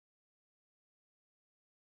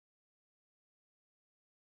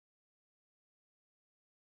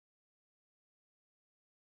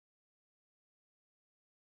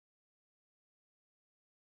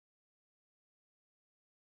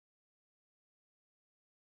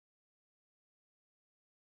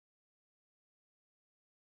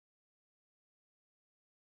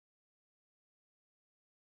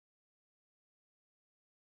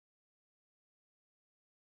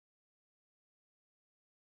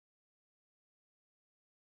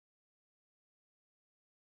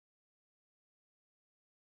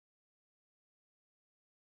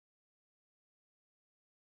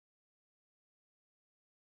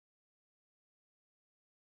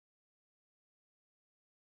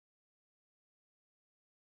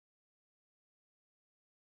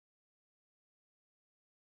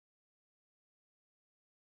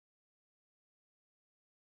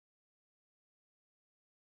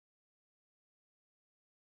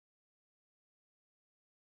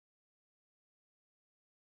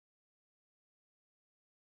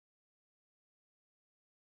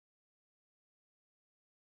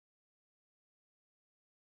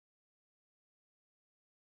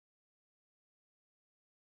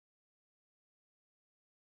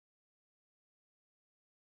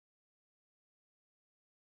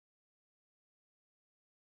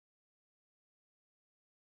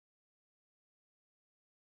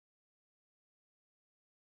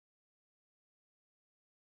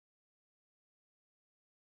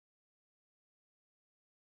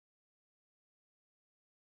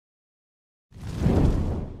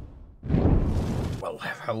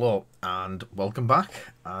Hello and welcome back.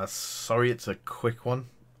 Sorry it's a quick one,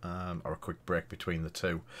 or a quick break between the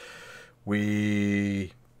two.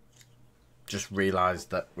 We just realised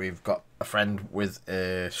that we've got a friend with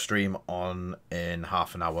a stream on in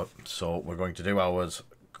half an hour, so we're going to do ours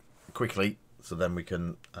quickly so then we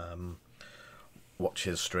can watch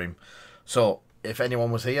his stream. So if anyone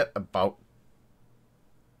was here about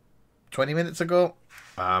 20 minutes ago,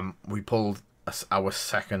 we pulled our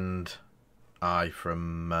second eye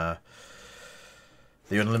from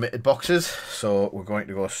the unlimited boxes, so we're going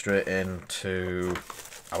to go straight into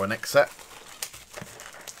our next set.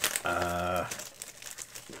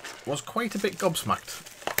 Was quite a bit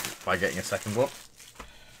gobsmacked by getting a second one.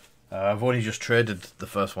 I've only just traded the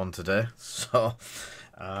first one today, so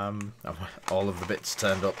all of the bits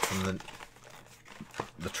turned up from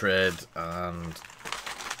the trade and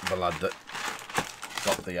the lad that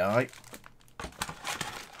got the eye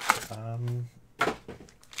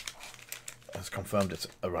has confirmed it's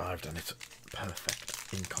arrived and it's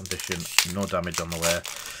perfect in condition, no damage on the way.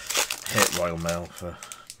 Hate Royal Mail for...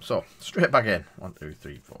 So, straight back in. 1, 2,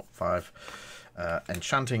 3, 4, 5.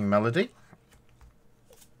 Enchanting Melody.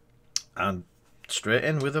 And straight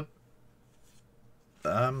in with a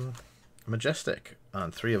Majestic.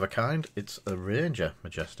 And 3 of a kind. It's a Ranger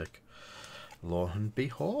Majestic. Lo and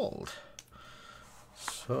behold.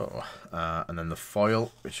 So, and then the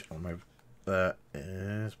foil, which I'll move there,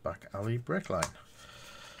 is Back Alley Breakline.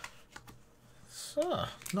 So,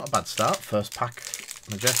 not a bad start. First pack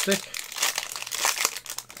Majestic.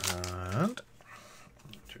 And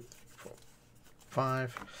 1, 2, 3, 4,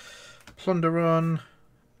 5. Plunder Run.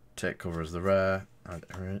 Take cover as the rare. And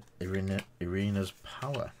Irina's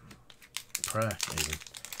Power. Prayer, even.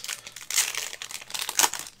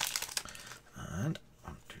 And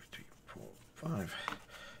 1, 2, 3, 4, 5.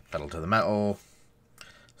 Pedal to the Metal.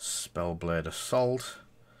 Spellblade Assault.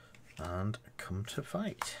 And Come to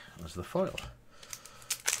Fight as the foil.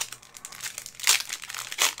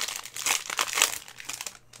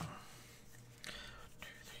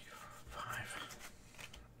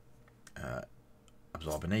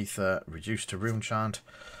 Absorbing Ether, reduced to Rune Chant.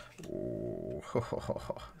 Ooh,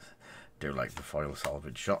 do like the foil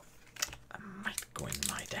salvage shot. I might go in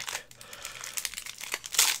my deck.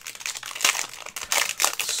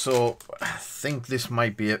 So I think this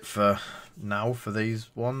might be it for now for these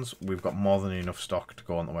ones. We've got more than enough stock to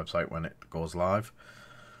go on the website when it goes live.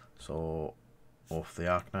 So off the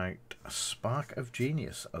Arcane, Spark of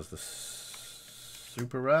Genius as the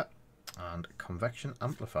super rare, and Convection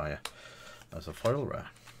Amplifier as a foil rare.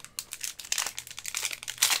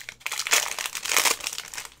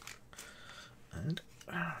 And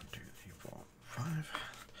 1, 2, 3, 4, 5.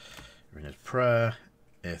 Irina's Prayer,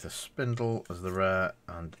 Aether Spindle as the rare,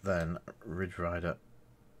 and then Ridge Rider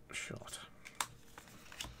Shot.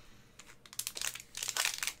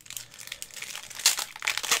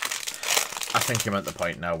 I think I'm at the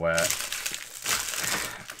point now where,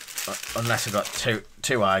 unless I've got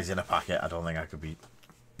two eyes in a packet, I don't think I could be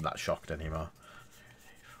that shocked anymore.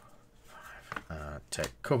 5.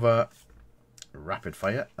 Take cover, Rapid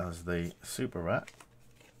Fire as the super rare,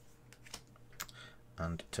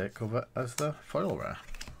 and take cover as the foil rare.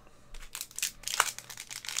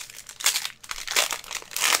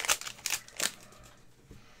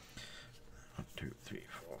 One, 2, 3,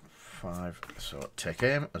 4, 5. So take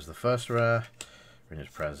aim as the first rare, Irina's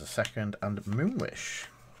Prayer as the second, and Moonwish.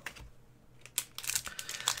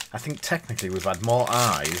 I think technically we've had more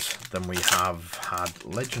eyes than we have had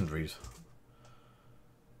legendaries.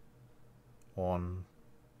 1,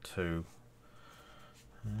 2.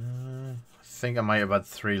 I think I might have had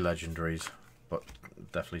 3 legendaries, but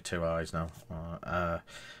definitely 2 eyes now.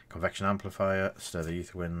 Convection Amplifier, Stir the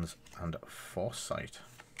Ether Winds, and Foresight.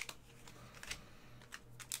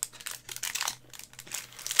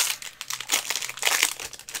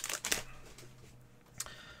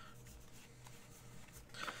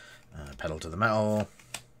 Pedal to the Metal,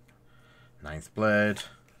 9th Blade,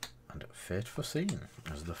 and Fate Foreseen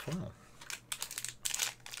as the foil.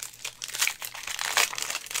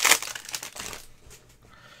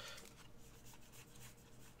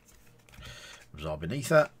 Absorbing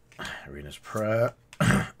Ether, Irina's Prayer,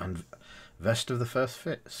 and Vest of the First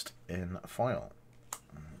Fist in foil.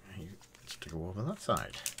 Let's go over that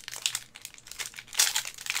side.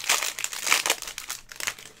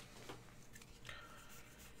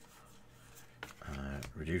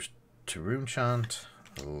 Reduced to Rune Chant,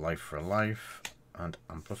 Life for a Life, and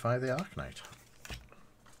Amplify the Arcanite.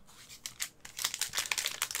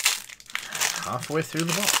 Halfway through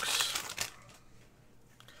the box.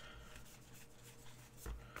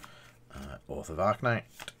 Oath of Arcanite,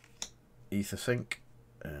 Ether Sync,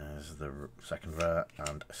 There's the second rare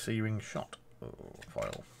and Searing Shot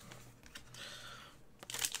foil.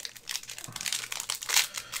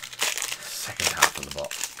 Second half of the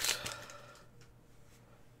box.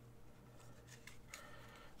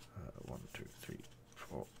 1, 2, 3,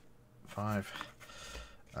 4, 5.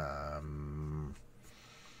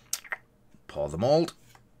 Pour the Mold,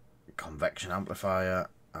 Convection Amplifier,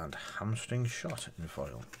 and Hamstring Shot in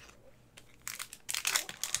foil.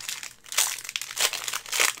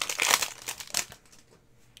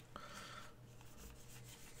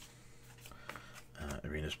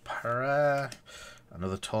 Arena's Para,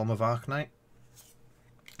 another Tome of Arcane,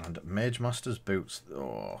 and Mage Master's Boots.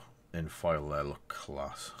 Oh, in foil they look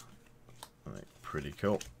class. Pretty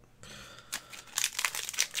cool.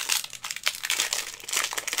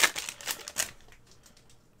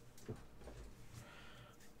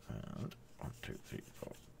 And 1, 2, 3,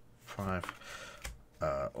 4,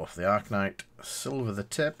 5. Off the Arcane, Silver the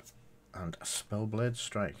Tip, and Spellblade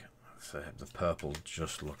Strike. So the purple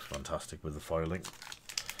just looks fantastic with the foiling.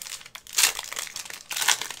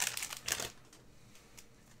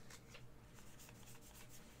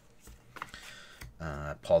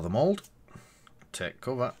 Pour the Mold, Take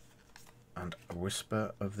Cover, and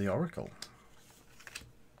Whisper of the Oracle.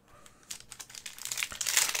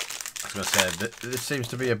 I was going to say, this seems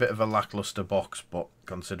to be a bit of a lackluster box, but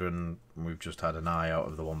considering we've just had an eye out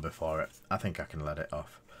of the one before it, I think I can let it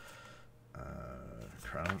off.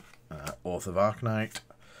 Crown, Oath of Arcane,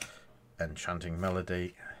 Enchanting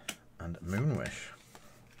Melody, and Moonwish.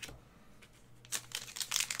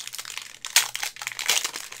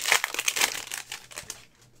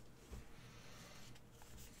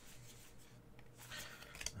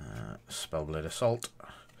 Spellblade Assault,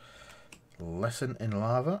 Lesson in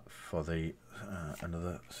Lava for the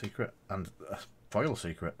another secret, and a foil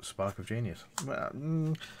secret, Spark of Genius.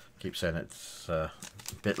 Well, keep saying it's a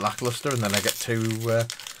bit lackluster, and then I get two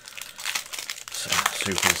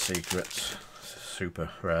super secrets, super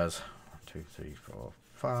rares. 1, 2, 3, 4,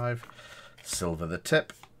 5. Silver the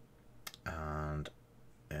Tip, and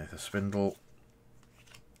the Spindle,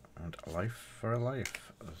 and Life for a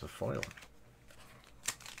Life as a foil.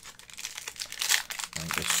 I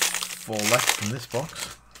think there's 4 left in this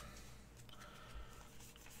box.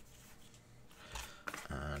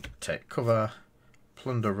 And Take Cover,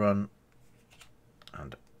 Plunder Run,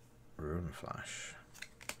 and Rune Flash.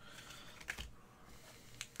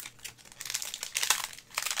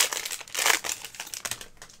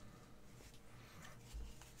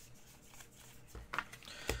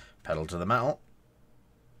 Pedal to the Metal,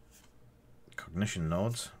 Cognition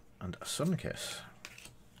Nodes, and Sunkiss.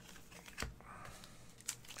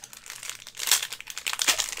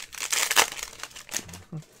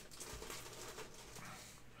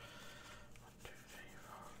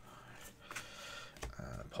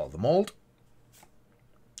 Pour the Mold,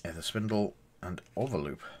 Aether Spindle, and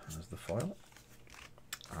Overloop as the foil.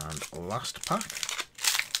 And last pack.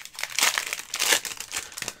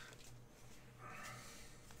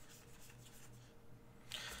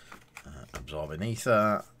 Absorbing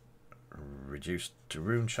Ether, Reduced to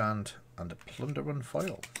Rune Chant, and Plunder Run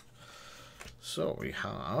foil. So we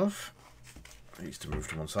have these to move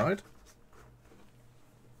to one side.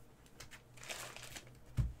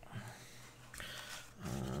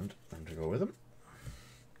 And I'm to go with them.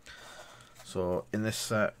 So in this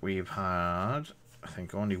set we've had, I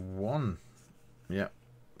think, only one. Yep,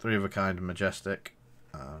 3 of a kind Majestic.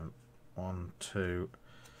 1, 2,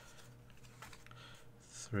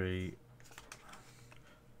 3,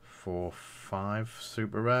 4, 5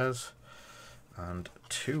 super rares, and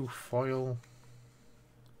 2 foil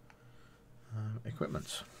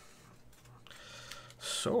equipments.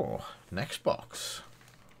 So next box.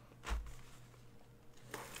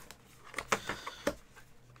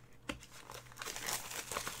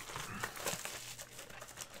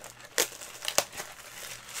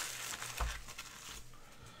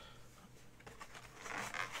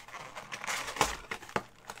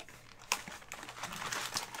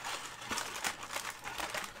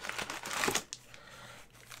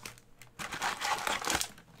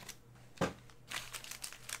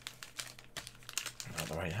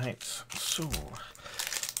 Right heights. So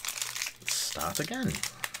let's start again.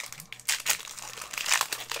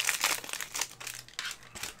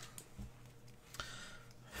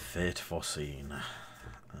 Fate Foreseen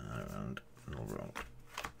and Null Road.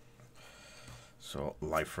 So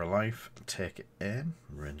Life for a Life, Take Aim,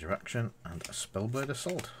 Ranger Action, and a Spellblade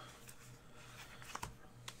Assault.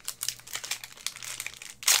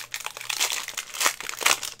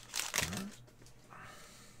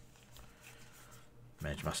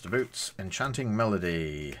 Mage Master Boots, Enchanting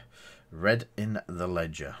Melody, Red in the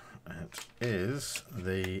Ledger, It is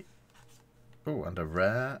the... Oh, and a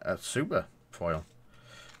rare, a super foil.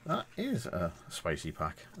 That is a spicy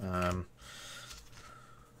pack.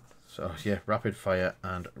 So yeah, Rapid Fire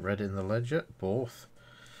and Red in the Ledger, both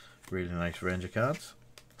really nice Ranger cards.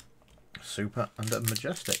 Super and a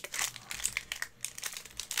Majestic.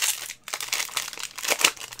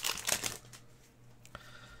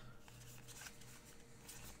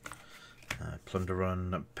 Plunder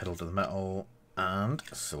Run, Pedal to the Metal, and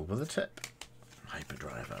Silver the Tip.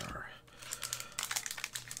 Hyperdriver.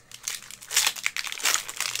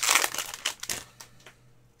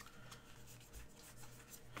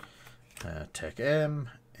 Take Aim,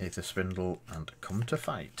 Aether Spindle, and Come to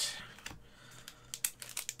Fight.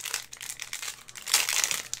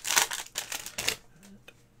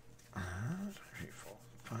 And 3, 4,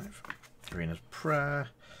 5. Arena's Prayer,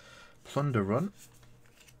 Plunder Run,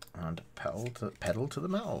 and Pedal to the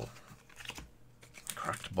Metal.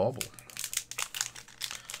 Cracked Bauble.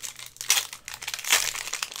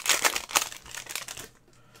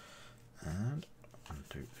 And 1,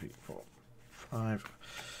 2, 3, 4, 5.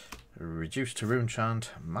 Reduced to Rune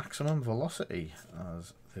Chant, Maximum Velocity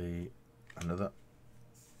as the another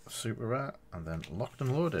super rare, and then Locked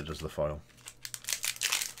and Loaded as the foil.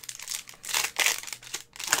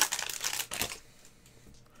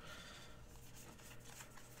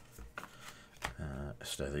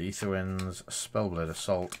 Stir the Aetherwinds, Spellblade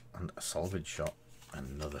Assault, and a Salvage Shot.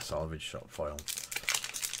 Another Salvage Shot foil.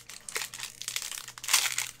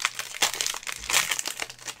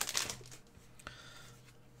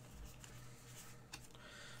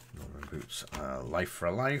 Boots, Life for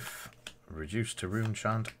a Life, Reduce to Rune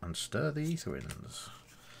Chant, and Stir the Aetherwinds.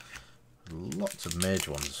 Lots of mage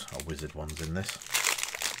ones, or wizard ones in this.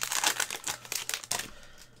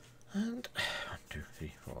 And 1, 2,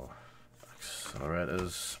 3, 4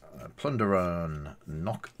 accelerators. Plunder Run,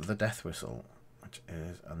 Knock the Death Whistle, which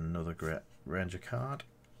is another great Ranger card.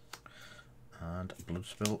 And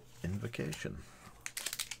Bloodspill Invocation.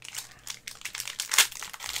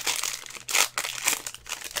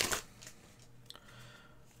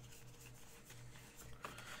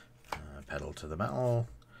 Pedal to the Metal,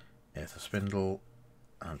 Aether Spindle,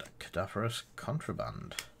 and Cadaverous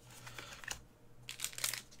Contraband.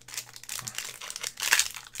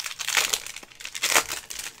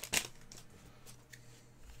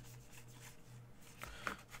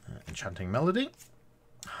 Enchanting Melody,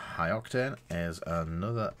 High Octane is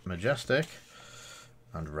another Majestic,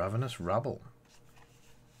 and Ravenous Rabble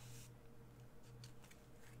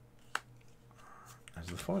as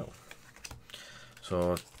the foil.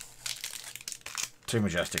 So 2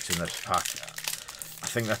 Majestics in this pack. I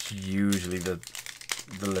think that's usually the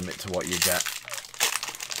limit to what you get.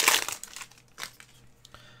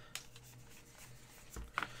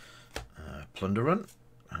 Plunder Run,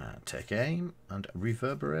 Take Aim, and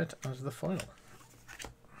Reverberate as the foil.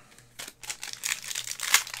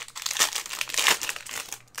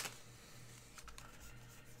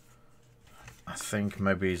 I think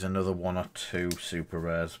maybe he's another 1 or 2 super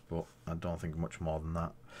rares, but I don't think much more than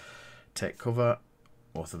that. Take Cover,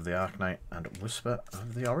 Oath of the Arknight, and Whisper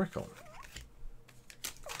of the Oracle.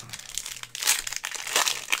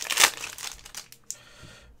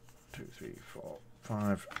 Two, 3, 4,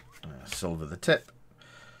 5. Silver the Tip,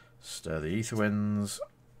 Stir the Aetherwinds,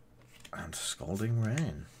 and Scalding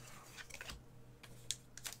Rain.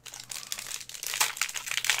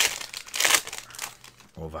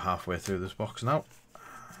 Over halfway through this box now,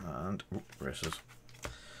 and races.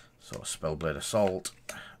 So Spellblade Assault,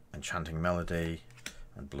 Enchanting Melody,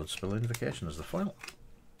 and Bloodspill Invocation as the foil.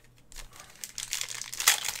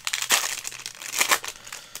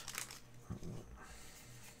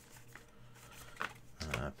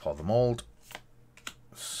 Pour the Mold,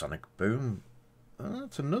 Sonic Boom.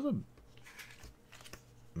 That's another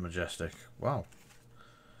Majestic. Wow.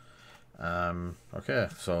 Okay,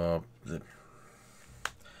 so the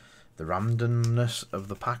randomness of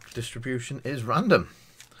the pack distribution is random.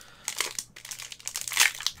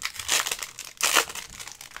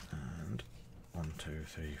 And 1, 2,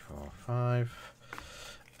 3, 4, 5.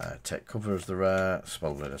 Take Cover as the rare,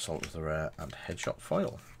 Spellblade Assault as the rare, and Headshot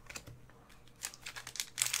foil.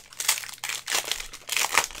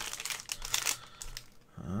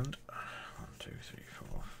 And 1, 2, 3,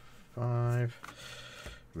 4, 5.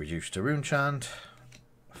 Reduce to Rune Chant,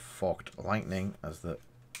 Forked Lightning as the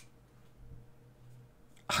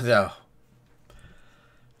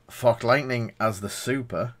Forked Lightning as the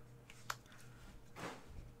super,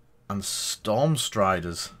 and Storm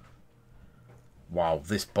Striders. Wow,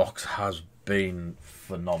 this box has been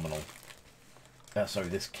phenomenal. Sorry,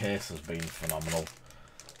 this case has been phenomenal.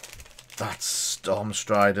 That's Storm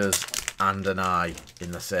Striders and an eye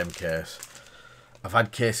in the same case. I've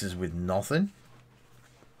had cases with nothing.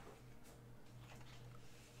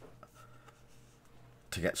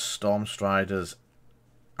 To get Storm Striders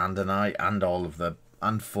and an eye and all of the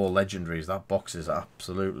and 4 legendaries, that box is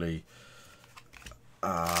absolutely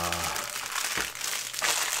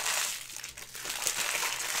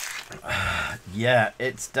yeah,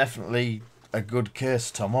 it's definitely a good case,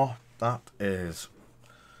 Tomo. That is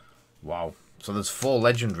wow. So there's 4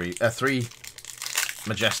 legendary, 3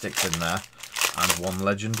 majestics in there and 1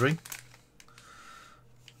 legendary.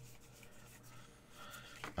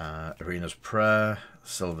 Arena's Prayer,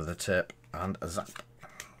 Silver the Tip, and a Zap.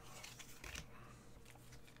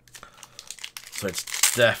 So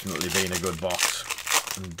it's definitely been a good box,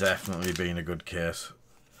 and definitely been a good case.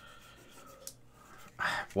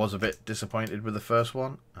 Was a bit disappointed with the first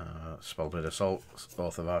one. Spellblade Assault,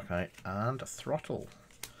 Oath of Arcane, and Throttle.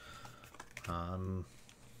 But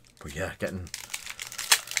yeah, getting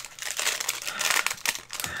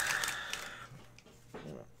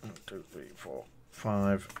 1, 2, 3, 4,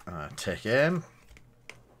 5. Take Aim,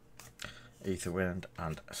 Ether Wind,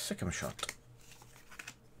 and Sycamore Shot.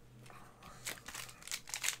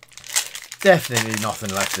 Definitely nothing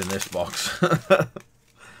left in this box.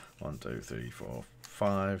 1, 2, 3, 4,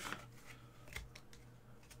 5.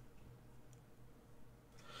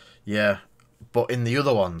 Yeah, but in the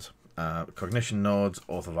other ones, Cognition Nodes,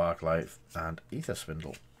 Oath of Arclight, and Ether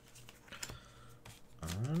Spindle.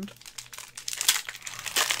 And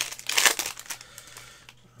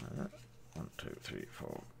 1, 2, 3,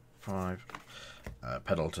 4, 5.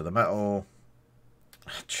 Pedal to the Metal.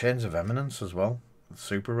 Chains of Eminence as well.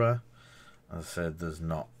 Super rare. As I said, there's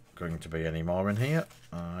not going to be any more in here.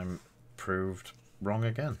 I'm proved wrong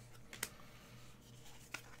again.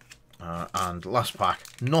 And last pack.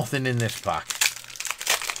 Nothing in this pack.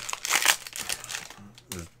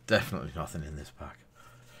 There's definitely nothing in this pack.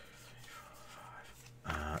 3,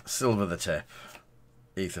 4, 5. Silver the Tip,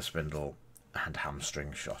 Ether Spindle, and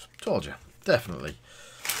Hamstring Shot. Told you. Definitely.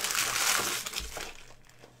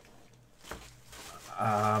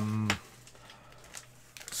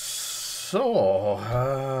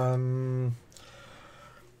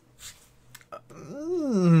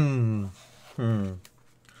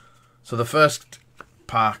 So the first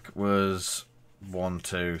pack was 1,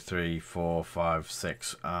 2, 3, 4, 5,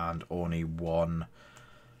 6, and only 1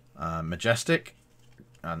 Majestic,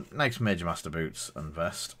 and nice Major Master Boots and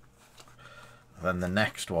Vest. Then the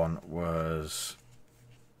next one was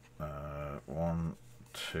 1,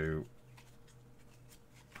 2,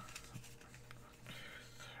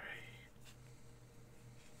 3.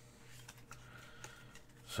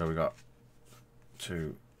 So we got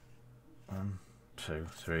 2, 1, 2,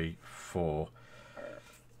 3, 4,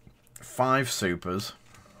 5 supers,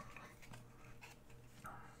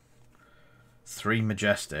 3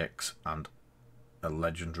 majestics, and a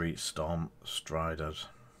legendary Storm Striders.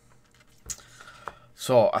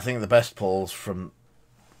 So I think the best pulls from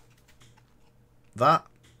that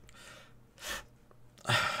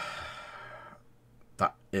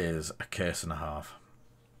is a case and a half.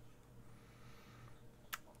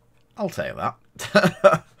 I'll take that.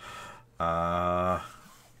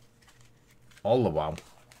 All the while.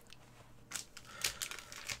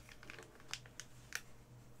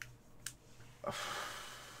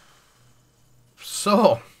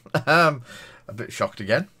 So, a bit shocked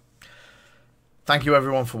again. Thank you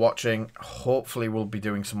everyone for watching. Hopefully we'll be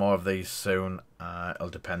doing some more of these soon. It'll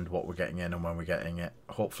depend what we're getting in and when we're getting it.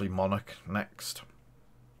 Hopefully Monarch next.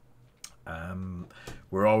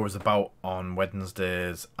 We're always about on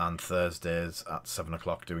Wednesdays and Thursdays at 7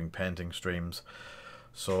 o'clock doing painting streams.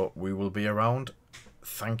 So we will be around.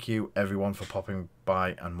 Thank you everyone for popping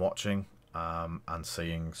by and watching and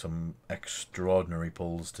seeing some extraordinary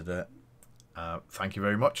pulls today. Thank you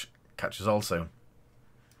very much. Catch us all soon.